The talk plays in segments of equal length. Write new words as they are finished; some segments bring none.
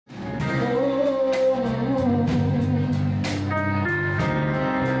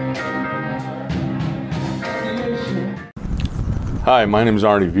Hi, my name is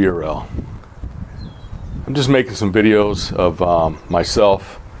Arnie Villarruel. I'm just making some videos of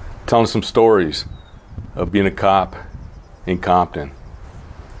myself telling some stories of being a cop in Compton.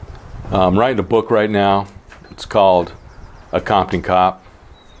 I'm writing a book right now. It's called A Compton Cop,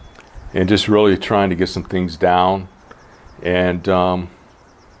 and just really trying to get some things down and how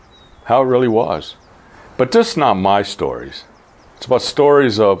it really was. But just not my stories. It's about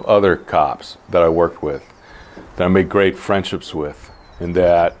stories of other cops that I worked with, that I made great friendships with, and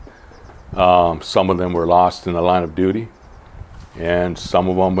that some of them were lost in the line of duty, and some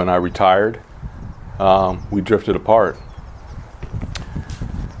of them, when I retired, we drifted apart.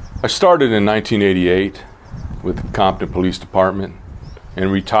 I started in 1988 with the Compton Police Department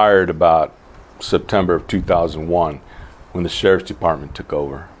and retired about September of 2001 when the Sheriff's Department took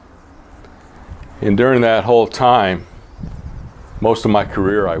over. And during that whole time, most of my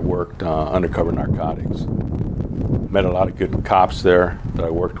career I worked undercover narcotics. Met a lot of good cops there that I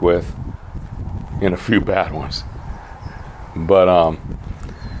worked with, and a few bad ones. But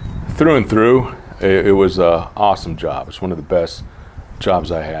through and through, it was an awesome job. It's one of the best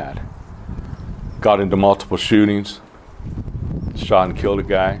jobs I had. Got into multiple shootings, shot and killed a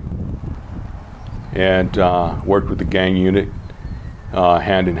guy, and worked with the gang unit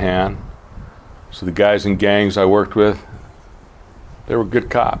hand in hand. So the guys in gangs I worked with, they were good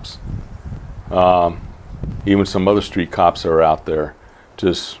cops. Even some other street cops that are out there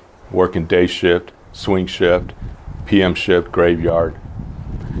just working day shift, swing shift, PM shift, graveyard.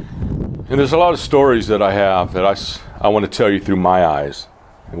 And there's a lot of stories that I have that I want to tell you through my eyes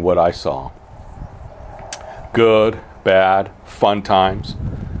and what I saw. Good, bad, fun times.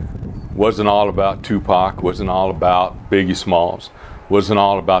 Wasn't all about Tupac, wasn't all about Biggie Smalls, wasn't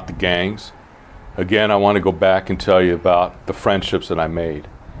all about the gangs. Again, I want to go back and tell you about the friendships that I made.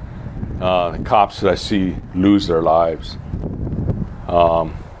 The cops that I see lose their lives.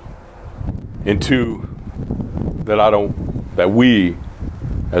 And two, that we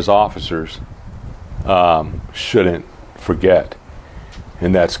as officers shouldn't forget.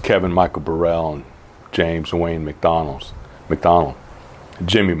 And that's Kevin Michael Burrell and James Wayne McDonald,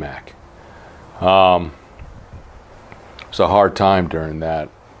 Jimmy Mac. It was a hard time during that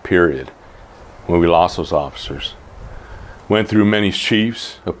period when we lost those officers. Went through many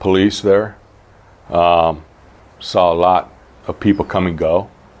chiefs of police there. Saw a lot of people come and go.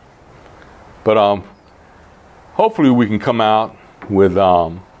 But hopefully we can come out with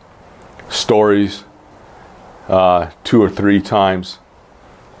stories 2 or 3 times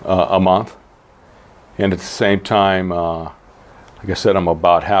a month. And at the same time, like I said, I'm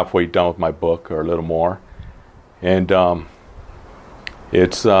about halfway done with my book, or a little more. And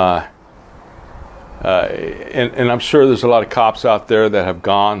it's and I'm sure there's a lot of cops out there that have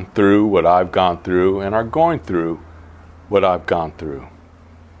gone through what I've gone through and are going through what I've gone through.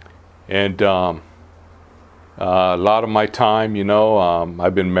 And a lot of my time,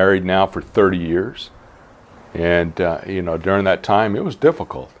 I've been married now for 30 years. And, during that time, it was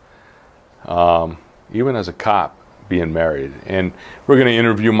difficult. Even as a cop, being married. And we're going to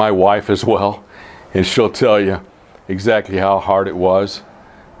interview my wife as well. And she'll tell you exactly how hard it was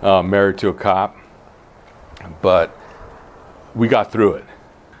married to a cop. But we got through it.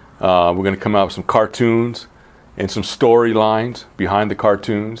 We're going to come out with some cartoons and some storylines behind the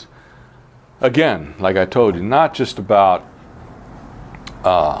cartoons. Again, like I told you, not just about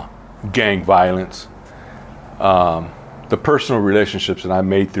gang violence, the personal relationships that I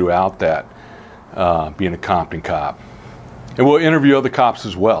made throughout that, being a Compton cop. And we'll interview other cops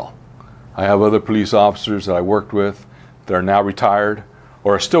as well. I have other police officers that I worked with that are now retired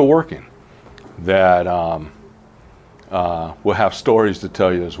or are still working, that will have stories to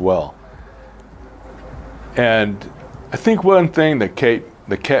tell you as well. And I think one thing that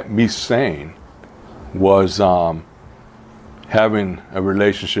kept me sane was having a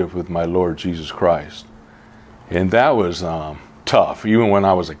relationship with my Lord Jesus Christ. And that was tough, even when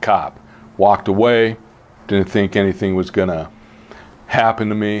I was a cop. Walked away, didn't think anything was going to happen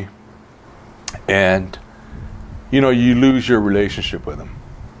to me. And, you lose your relationship with him.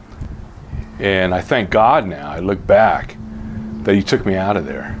 And I thank God now, I look back, that he took me out of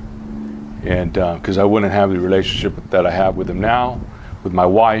there. And because I wouldn't have the relationship that I have with him now, with my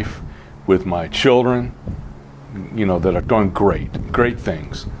wife, with my children, that are doing great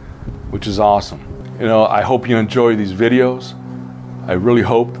things, which is awesome. I hope you enjoy these videos. I really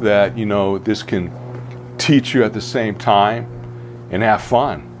hope that, this can teach you at the same time and have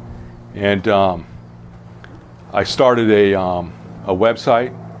fun. And I started a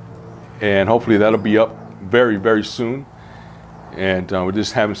website, and hopefully that'll be up very, very soon. And we're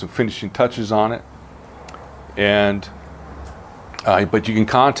just having some finishing touches on it. And But you can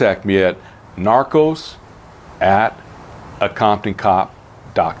contact me at Narcos at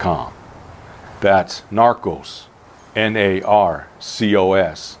ComptonCop.com. That's Narcos,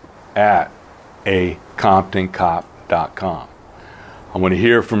 Narcos, at ComptonCop.com. I want to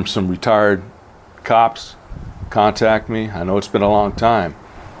hear from some retired cops. Contact me. I know it's been a long time.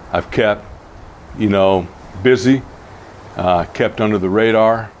 I've kept, busy, kept under the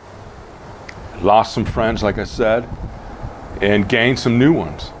radar, lost some friends, like I said, and gained some new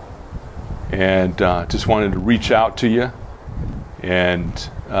ones. And just wanted to reach out to you and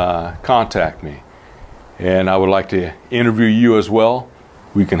contact me. And I would like to interview you as well.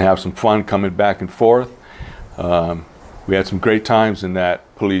 We can have some fun coming back and forth. We had some great times in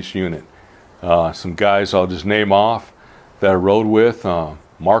that police unit. Some guys I'll just name off that I rode with: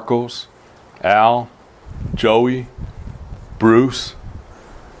 Marcos, Al, Joey, Bruce,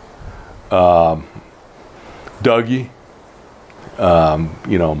 Dougie,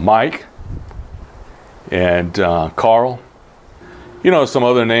 Mike, and Carl. Some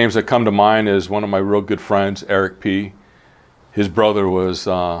other names that come to mind is one of my real good friends, Eric P. His brother was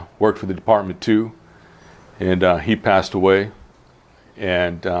worked for the department too, and he passed away.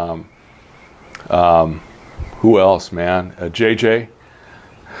 And who else, man? JJ,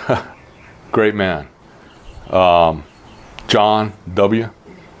 great man. John W.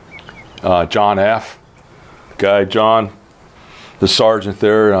 John F. Guy John, the sergeant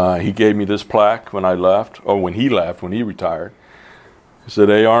there, he gave me this plaque when I left, or when he left, when he retired. He said,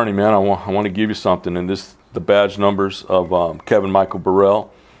 "Hey Arnie, man, I want to give you something." And this, the badge numbers of Kevin Michael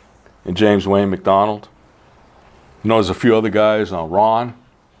Burrell and James Wayne McDonald. There's a few other guys, Ron.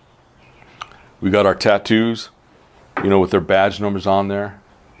 We got our tattoos, with their badge numbers on there,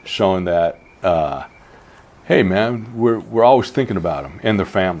 showing that, hey man, we're always thinking about them and their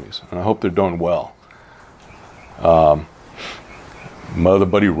families, and I hope they're doing well. My other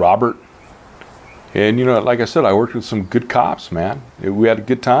buddy Robert, and like I said, I worked with some good cops, man. We had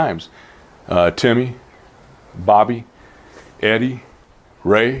good times. Timmy, Bobby, Eddie,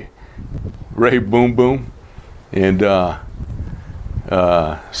 Ray Boom Boom, and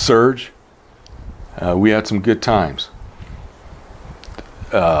Serge. We had some good times.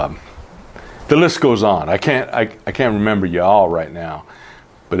 The list goes on. I can't remember you all right now,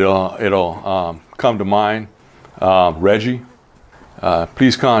 but it'll come to mind. Reggie,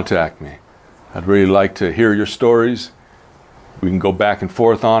 please contact me. I'd really like to hear your stories. We can go back and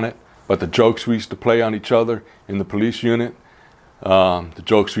forth on it, but the jokes we used to play on each other in the police unit, the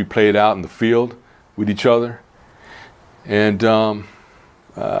jokes we played out in the field with each other, and tell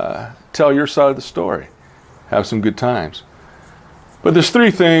your side of the story. Have some good times. But there's three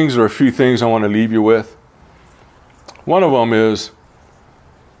things, or a few things, I want to leave you with. One of them is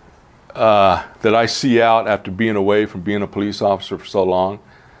that I see out after being away from being a police officer for so long,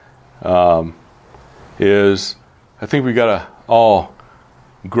 is I think we got to all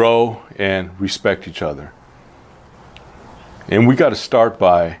grow and respect each other. And we got to start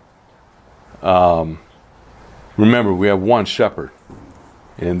by, remember, we have one shepherd,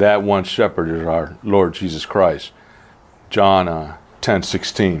 and that one shepherd is our Lord Jesus Christ. John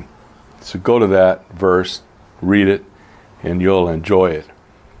 10:16. So go to that verse, read it, and you'll enjoy it.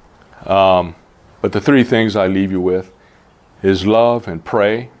 But the three things I leave you with is love and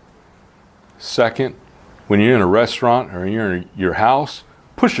pray. Second, when you're in a restaurant or you're in your house,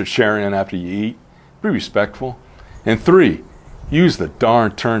 push your chair in after you eat. Be respectful. And three, use the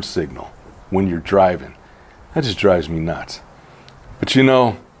darn turn signal when you're driving. That just drives me nuts. But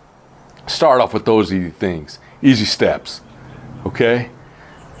start off with those easy things, easy steps. Okay?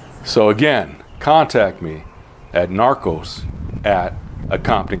 So again, contact me at Narcos at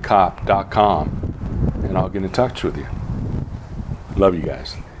ComptonCop.com, and I'll get in touch with you. Love you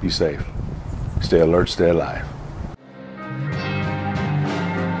guys. Be safe. Stay alert, stay alive.